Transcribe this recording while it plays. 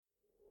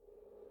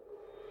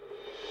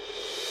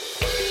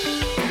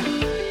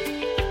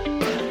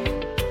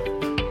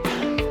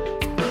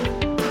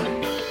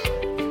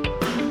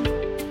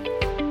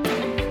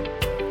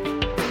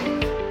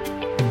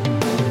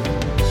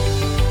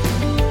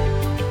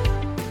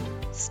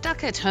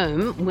Stuck at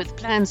home with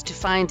plans to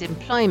find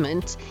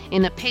employment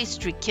in a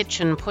pastry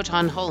kitchen put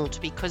on hold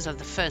because of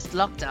the first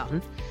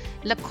lockdown,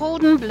 Le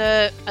Cordon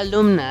Bleu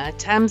alumna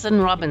Tamsin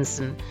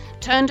Robinson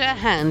turned her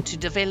hand to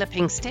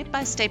developing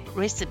step-by-step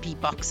recipe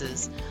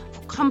boxes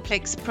for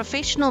complex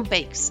professional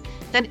bakes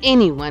that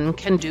anyone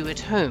can do at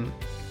home.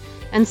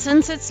 And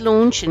since its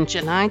launch in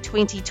July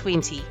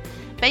 2020,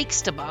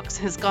 Bakestabox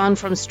has gone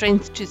from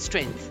strength to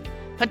strength,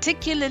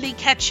 particularly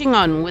catching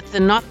on with the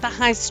not the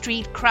high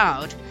street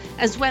crowd,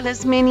 as well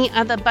as many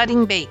other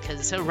budding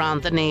bakers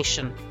around the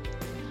nation.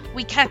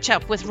 We catch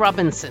up with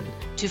Robinson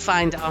to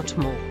find out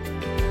more.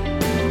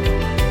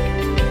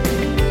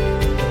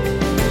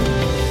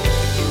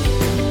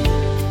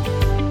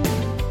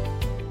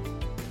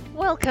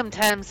 Welcome,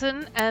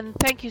 Tamsin, and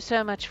thank you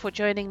so much for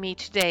joining me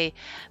today.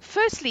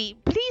 Firstly,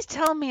 please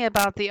tell me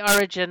about the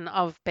origin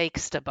of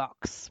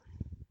Bakestabox.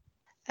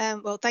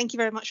 Well, thank you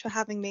very much for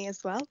having me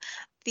as well.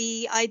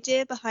 The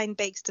idea behind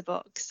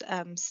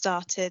Bakestabox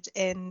started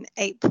in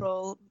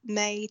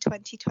May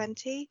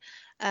 2020.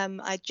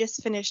 I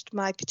just finished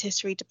my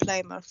patisserie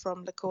diploma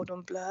from Le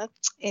Cordon Bleu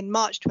in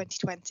March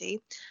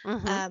 2020,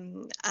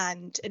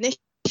 and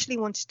initially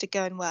wanted to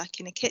go and work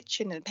in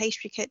a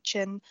pastry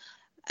kitchen,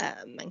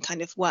 and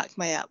kind of work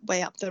my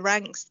way up the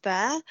ranks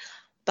there.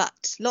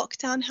 But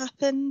lockdown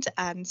happened,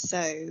 and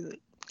so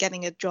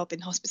getting a job in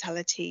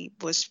hospitality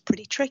was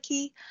pretty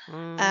tricky.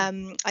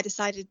 I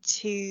decided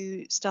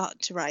to start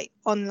to write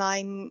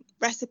online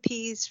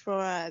recipes for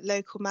a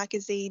local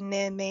magazine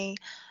near me,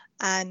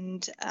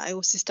 and I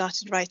also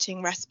started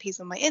writing recipes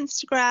on my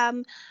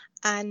Instagram.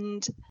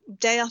 And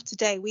day after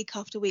day, week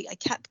after week, I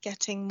kept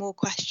getting more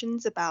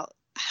questions about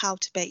how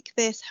to bake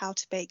this, how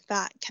to bake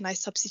that. Can I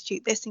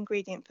substitute this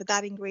ingredient for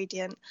that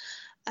ingredient?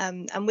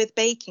 And with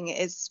baking, it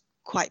is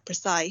quite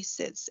precise.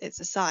 It's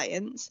a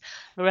science,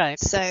 right?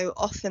 So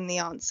often the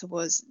answer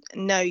was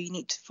no, you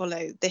need to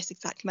follow this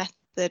exact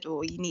method,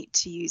 or you need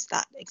to use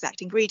that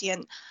exact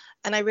ingredient.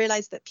 And I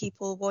realized that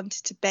people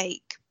wanted to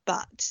bake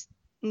but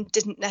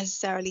didn't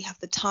necessarily have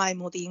the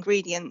time or the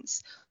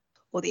ingredients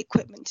or the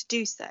equipment to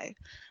do so.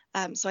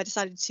 So I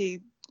decided to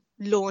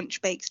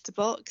launch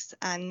Bakestabox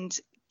and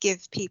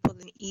give people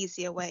an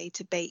easier way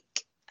to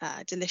bake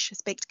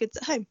delicious baked goods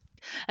at home.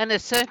 And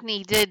it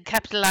certainly did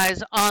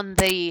capitalize on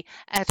the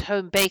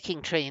at-home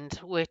baking trend,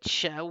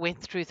 which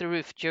went through the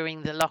roof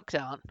during the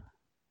lockdown.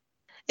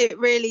 It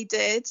really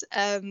did.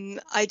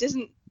 I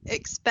didn't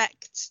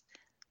expect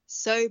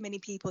so many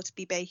people to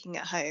be baking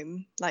at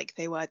home like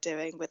they were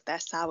doing with their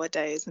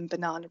sourdoughs and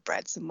banana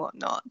breads and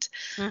whatnot.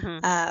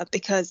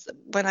 Because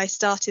when I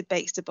started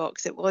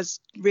Bakestabox, it was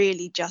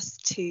really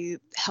just to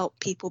help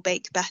people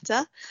bake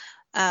better.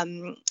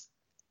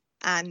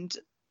 And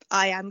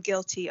I am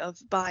guilty of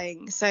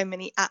buying so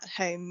many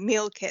at-home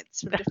meal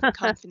kits from different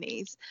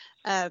companies,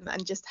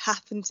 and just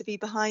happen to be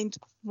behind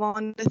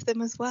one of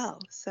them as well.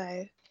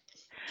 So,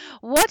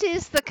 what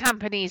is the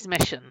company's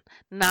mission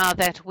now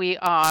that we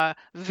are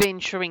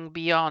venturing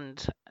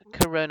beyond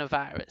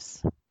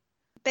coronavirus?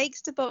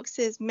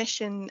 Bakestabox's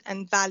mission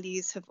and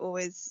values have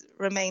always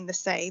remained the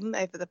same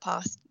over the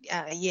past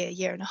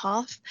year and a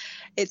half.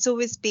 It's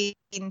always been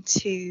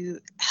to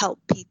help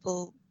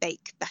people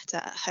bake better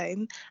at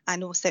home,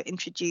 and also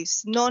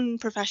introduce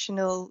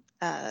non-professional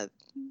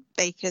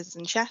bakers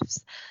and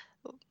chefs,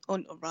 or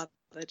rather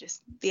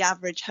just the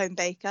average home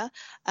baker,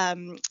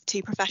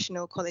 to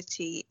professional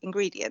quality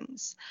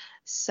ingredients.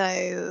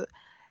 So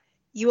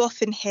you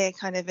often hear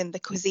kind of in the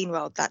cuisine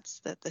world, that's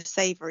the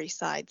savoury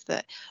side,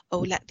 that,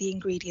 let the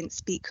ingredients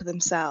speak for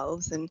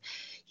themselves, and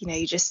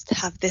you just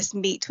have this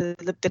meat with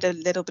a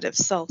little bit of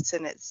salt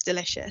and it's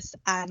delicious.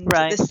 And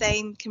right. The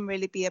same can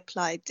really be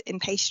applied in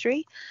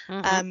pastry.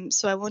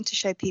 So I want to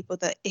show people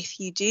that if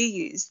you do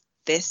use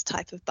this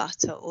type of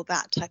butter or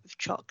that type of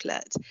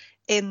chocolate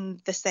in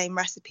the same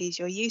recipes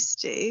you're used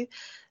to,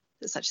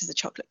 such as a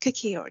chocolate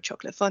cookie or a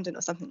chocolate fondant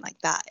or something like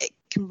that, it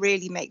can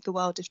really make the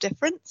world of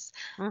difference.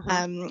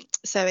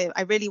 So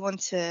I really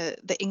want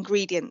the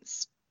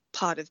ingredients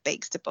part of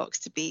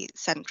Bakestabox to be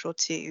central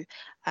to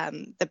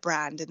the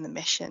brand and the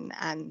mission,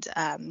 and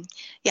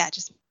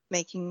just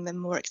making them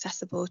more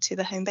accessible to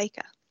the home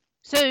baker.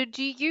 So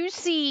do you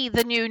see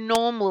the new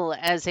normal,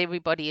 as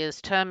everybody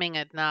is terming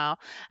it now,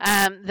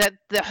 that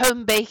the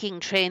home baking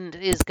trend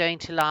is going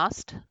to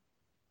last?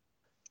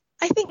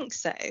 I think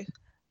so.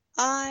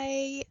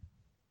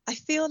 I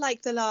feel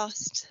like the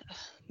last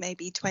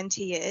maybe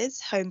 20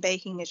 years, home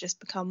baking has just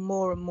become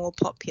more and more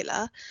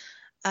popular.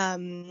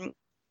 When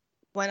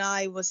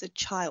I was a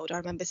child, I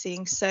remember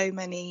seeing so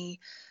many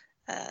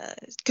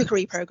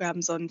cookery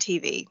programs on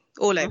TV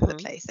all over the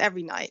place,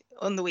 every night,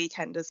 on the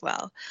weekend as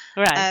well.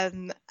 Right.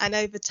 And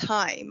over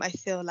time, I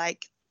feel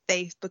like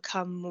they've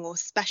become more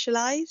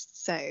specialized.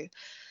 So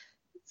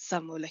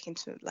some will look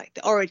into like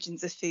the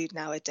origins of food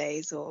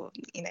nowadays, or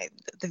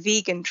the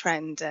vegan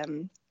trend.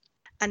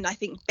 And I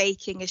think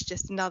baking is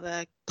just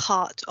another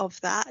part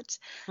of that.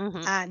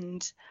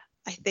 And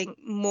I think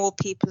more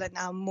people are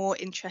now more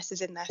interested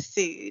in their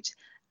food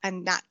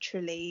and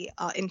naturally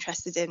are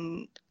interested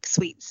in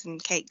sweets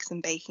and cakes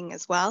and baking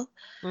as well.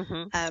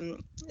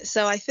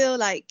 So I feel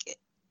like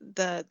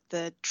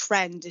the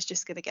trend is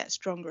just going to get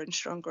stronger and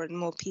stronger, and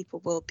more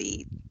people will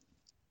be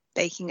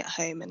baking at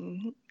home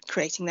and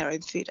creating their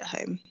own food at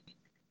home.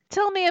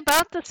 Tell me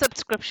about the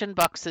subscription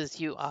boxes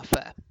you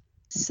offer.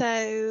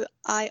 So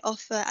I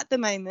offer at the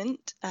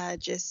moment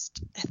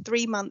just a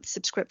 3-month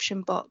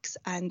subscription box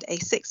and a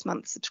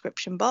 6-month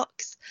subscription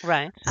box.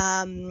 Right.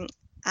 And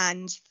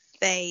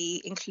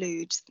they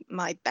include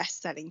my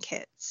best-selling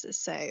kits.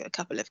 So a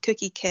couple of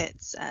cookie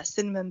kits,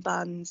 cinnamon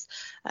buns,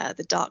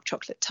 the dark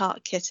chocolate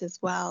tart kit as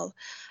well.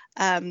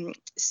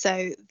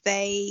 So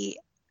they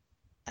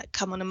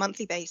come on a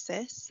monthly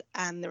basis,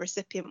 and the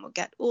recipient will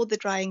get all the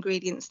dry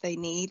ingredients they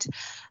need.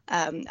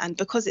 And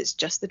because it's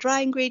just the dry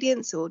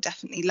ingredients, it will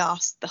definitely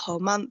last the whole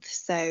month.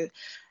 So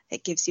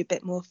it gives you a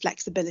bit more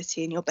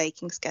flexibility in your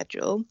baking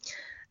schedule.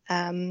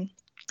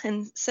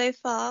 And so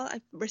far,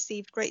 I've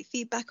received great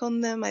feedback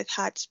on them. I've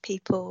had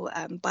people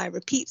buy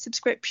repeat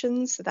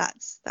subscriptions, so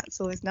that's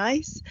always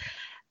nice.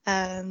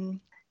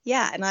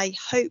 Yeah, and I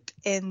hope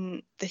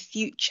in the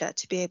future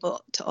to be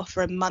able to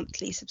offer a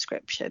monthly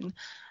subscription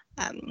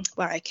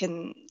where I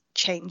can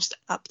change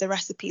up the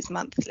recipes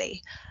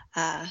monthly,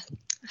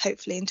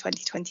 hopefully in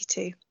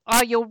 2022.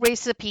 Are your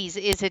recipes,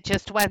 is it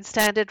just one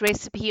standard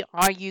recipe?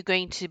 Are you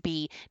going to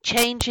be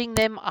changing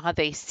them? Are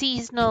they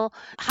seasonal?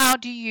 How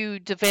do you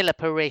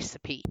develop a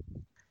recipe?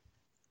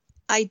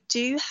 I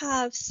do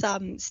have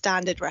some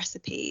standard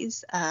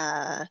recipes,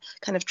 kind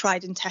of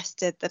tried and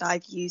tested, that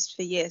I've used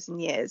for years and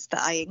years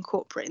that I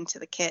incorporate into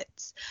the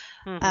kits.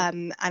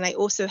 And I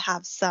also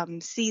have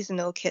some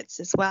seasonal kits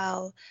as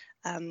well.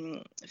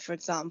 For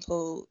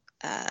example,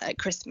 at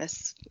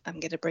Christmas,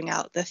 I'm going to bring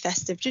out the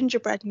festive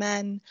gingerbread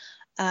men.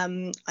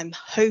 I'm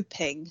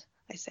hoping,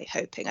 I say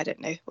hoping, I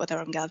don't know whether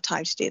I'm going to have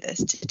time to do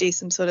this, to do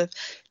some sort of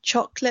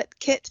chocolate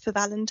kit for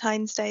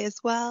Valentine's Day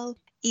as well.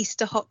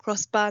 Easter hot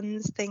cross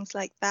buns, things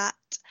like that.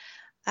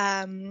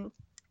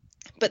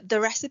 But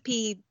the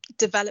recipe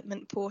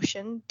development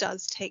portion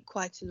does take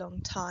quite a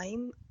long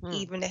time,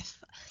 even if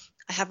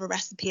I have a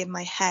recipe in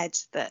my head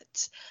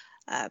that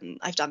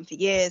I've done for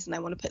years and I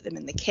want to put them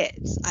in the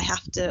kits. I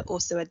have to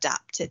also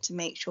adapt it to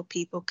make sure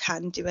people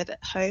can do it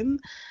at home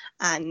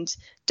and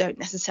don't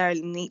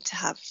necessarily need to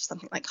have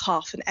something like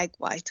half an egg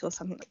white or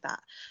something like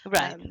that.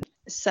 Right.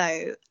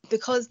 So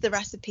because the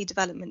recipe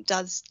development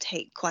does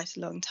take quite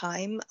a long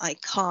time, I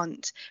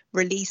can't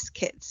release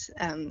kits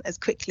as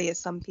quickly as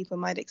some people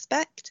might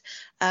expect.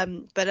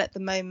 But at the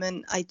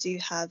moment, I do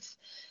have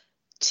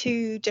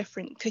 2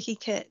 different cookie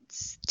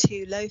kits,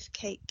 2 loaf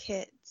cake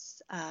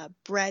kits,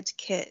 bread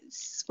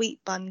kits,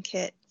 sweet bun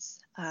kits,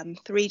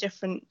 3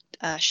 different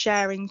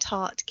sharing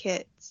tart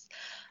kits.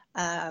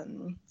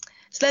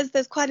 So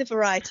there's quite a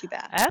variety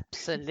there.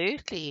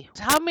 Absolutely.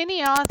 How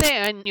many are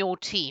there in your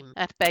team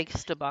at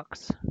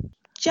Baksterbox?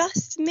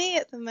 Just me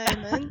at the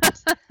moment.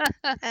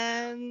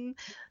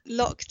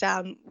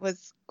 Lockdown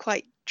was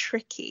quite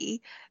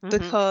tricky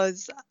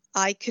because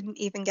I couldn't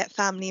even get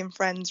family and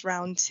friends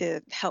round to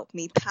help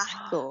me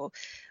pack or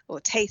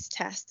taste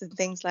test and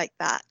things like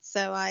that.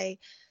 So I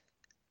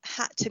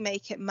had to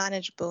make it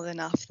manageable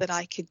enough that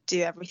I could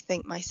do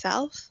everything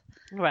myself.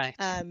 Right.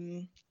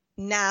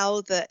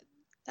 Now that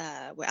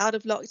we're out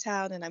of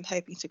lockdown and I'm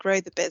hoping to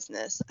grow the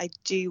business, I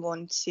do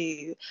want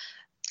to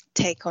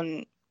take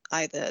on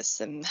either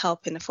some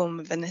help in the form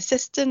of an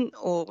assistant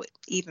or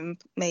even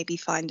maybe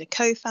find a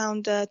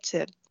co-founder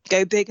to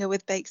go bigger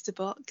with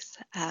Baksterbox.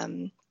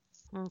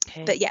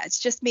 Okay. But yeah, it's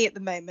just me at the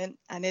moment,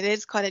 and it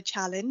is quite a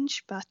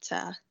challenge, but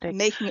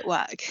making it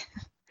work.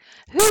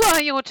 Who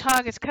are your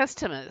target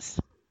customers?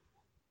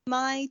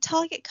 My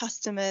target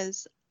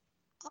customers,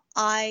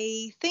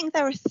 I think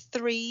there are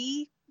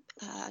 3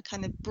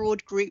 kind of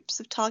broad groups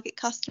of target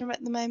customer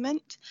at the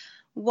moment.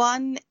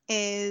 One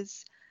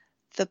is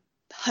the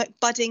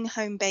budding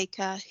home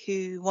baker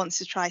who wants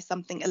to try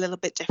something a little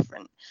bit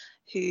different,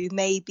 who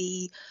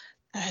maybe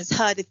has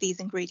heard of these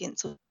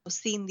ingredients or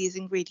seen these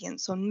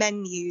ingredients on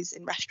menus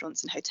in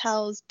restaurants and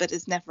hotels, but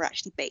has never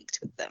actually baked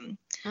with them.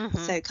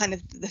 So kind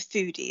of the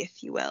foodie,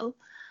 if you will.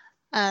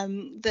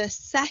 The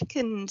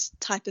second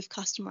type of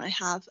customer I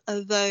have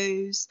are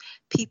those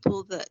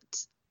people that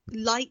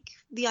like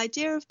the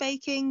idea of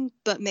baking,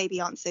 but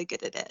maybe aren't so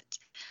good at it.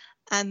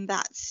 And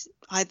that's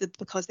either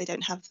because they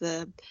don't have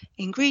the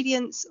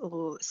ingredients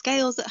or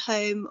scales at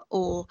home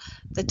or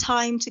the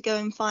time to go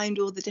and find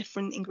all the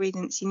different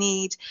ingredients you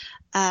need.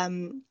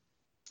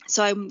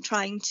 So I'm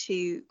trying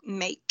to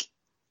make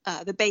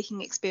the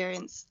baking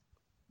experience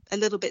a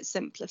little bit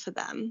simpler for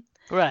them.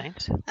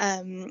 Right.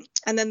 And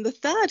then the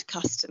third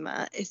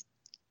customer is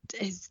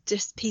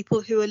just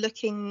people who are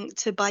looking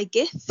to buy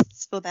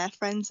gifts for their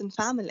friends and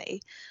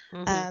family.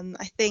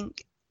 I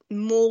think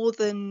more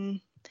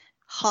than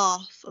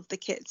half of the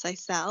kits I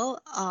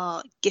sell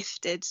are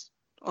gifted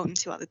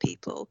onto other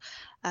people,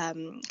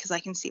 because I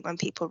can see when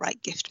people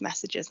write gift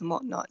messages and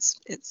whatnot,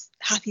 it's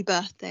happy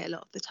birthday a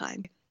lot of the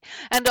time.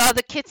 And are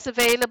the kits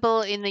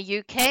available in the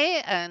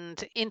UK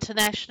and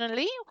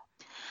internationally?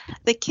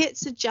 The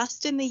kits are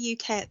just in the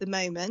UK at the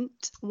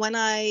moment. When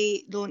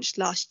I launched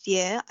last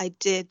year, I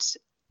did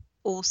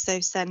also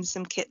send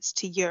some kits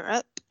to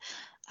Europe.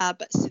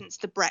 But since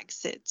the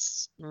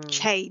Brexit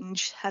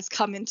change has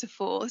come into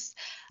force,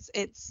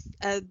 it's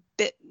a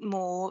bit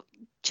more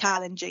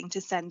challenging to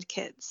send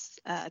kits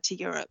to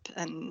Europe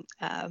and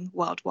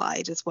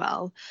worldwide as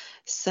well.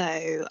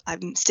 So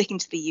I'm sticking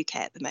to the UK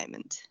at the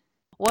moment.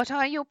 What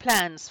are your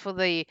plans for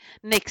the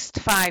next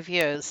 5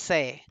 years,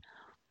 say?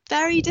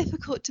 Very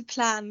difficult to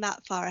plan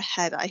that far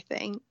ahead, I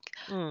think.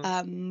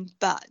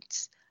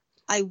 But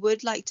I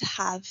would like to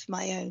have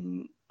my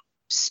own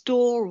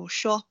store or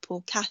shop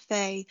or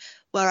cafe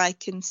where I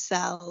can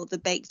sell the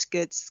baked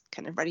goods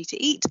kind of ready to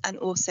eat, and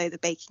also the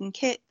baking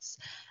kits,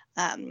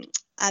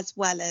 as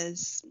well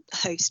as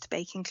host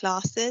baking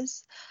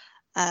classes.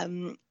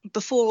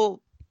 Before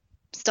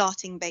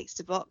starting Bakes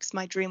to Box,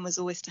 my dream was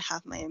always to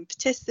have my own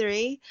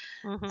patisserie.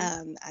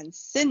 And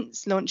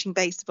since launching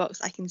Bakes to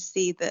Box, I can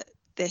see that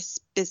this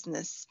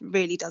business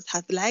really does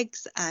have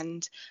legs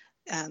and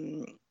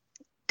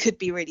could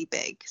be really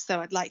big. So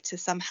I'd like to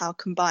somehow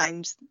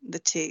combine the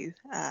two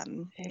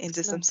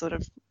into some sort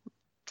of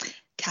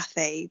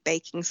cafe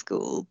baking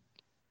school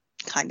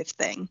kind of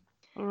thing.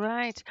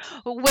 Right.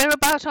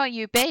 Whereabout are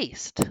you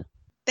based?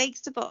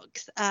 Bakes to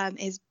Box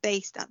is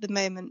based at the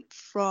moment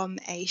from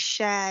a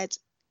shared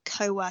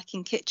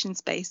co-working kitchen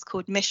space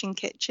called Mission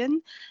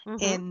Kitchen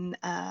in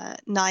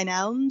Nine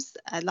Elms,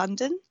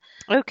 London.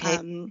 Okay.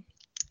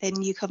 In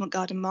New Covent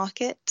Garden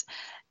Market.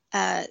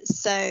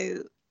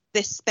 So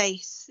this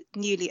space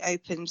newly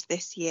opened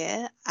this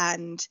year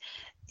and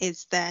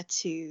is there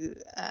to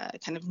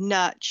kind of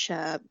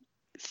nurture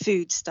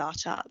food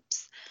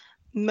startups.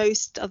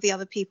 Most of the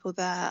other people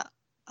there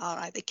are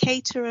either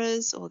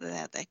caterers or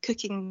they're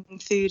cooking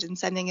food and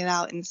sending it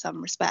out in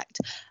some respect.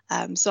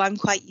 So I'm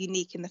quite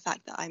unique in the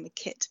fact that I'm a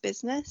kit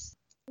business.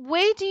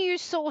 Where do you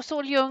source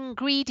all your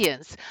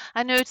ingredients?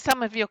 I know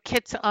some of your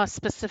kits are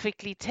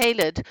specifically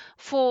tailored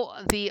for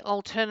the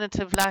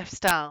alternative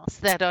lifestyles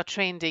that are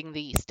trending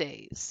these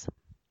days.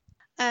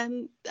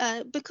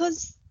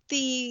 Because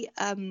the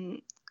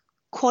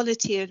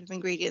quality of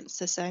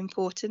ingredients are so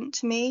important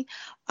to me,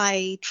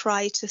 I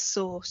try to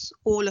source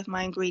all of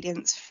my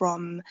ingredients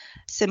from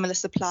similar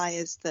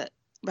suppliers that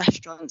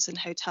restaurants and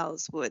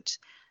hotels would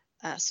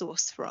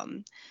source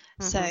from.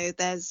 So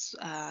there's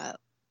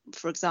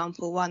for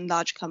example, one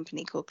large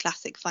company called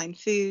Classic Fine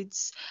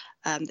Foods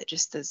that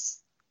just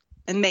does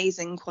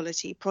amazing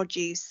quality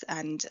produce,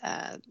 and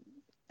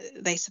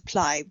they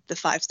supply the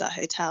 5-star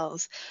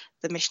hotels,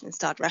 the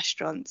Michelin-starred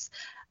restaurants.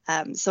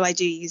 So I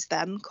do use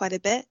them quite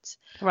a bit.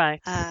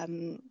 Right.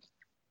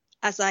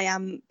 As I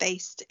am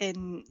based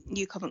in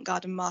New Covent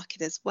Garden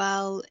Market as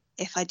well,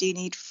 if I do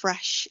need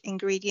fresh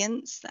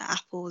ingredients,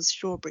 apples,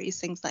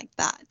 strawberries, things like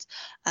that,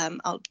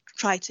 I'll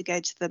try to go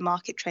to the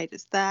market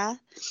traders there.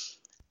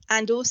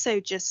 And also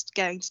just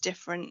going to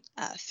different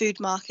food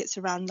markets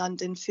around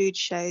London, food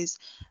shows,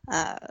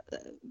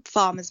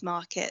 farmers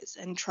markets,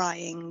 and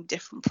trying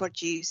different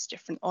produce,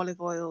 different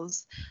olive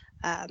oils,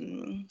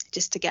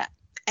 just to get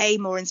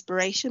more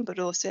inspiration, but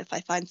also if I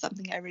find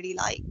something I really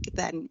like,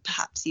 then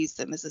perhaps use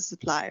them as a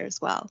supplier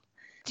as well.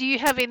 Do you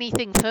have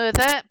anything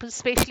further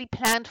especially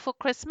planned for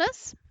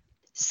Christmas?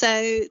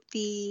 So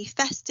the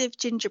festive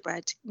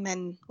gingerbread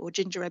men or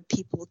gingerbread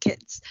people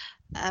kits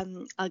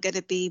are going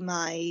to be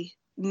my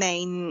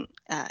main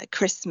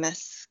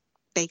Christmas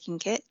baking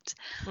kit.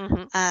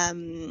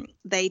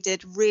 They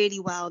did really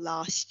well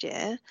last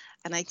year,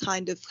 and I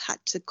kind of had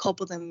to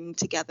cobble them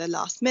together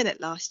last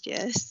minute last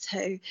year.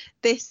 So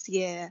this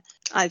year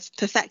I've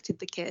perfected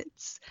the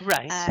kits,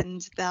 right,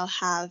 and they'll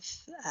have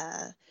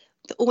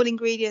all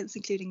ingredients,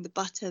 including the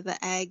butter, the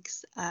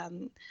eggs,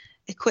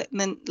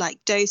 equipment like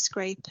dough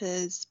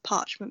scrapers,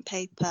 parchment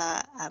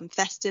paper,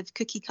 festive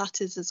cookie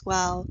cutters as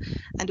well,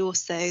 and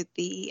also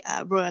the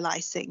royal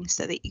icing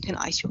so that you can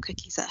ice your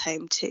cookies at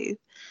home too.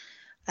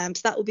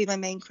 So that will be my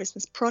main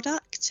Christmas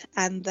product.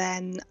 And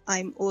then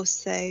I'm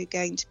also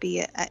going to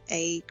be at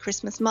a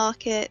Christmas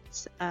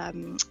market.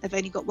 I've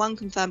only got one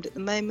confirmed at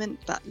the moment,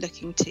 but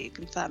looking to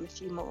confirm a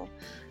few more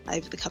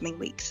over the coming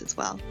weeks as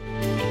well.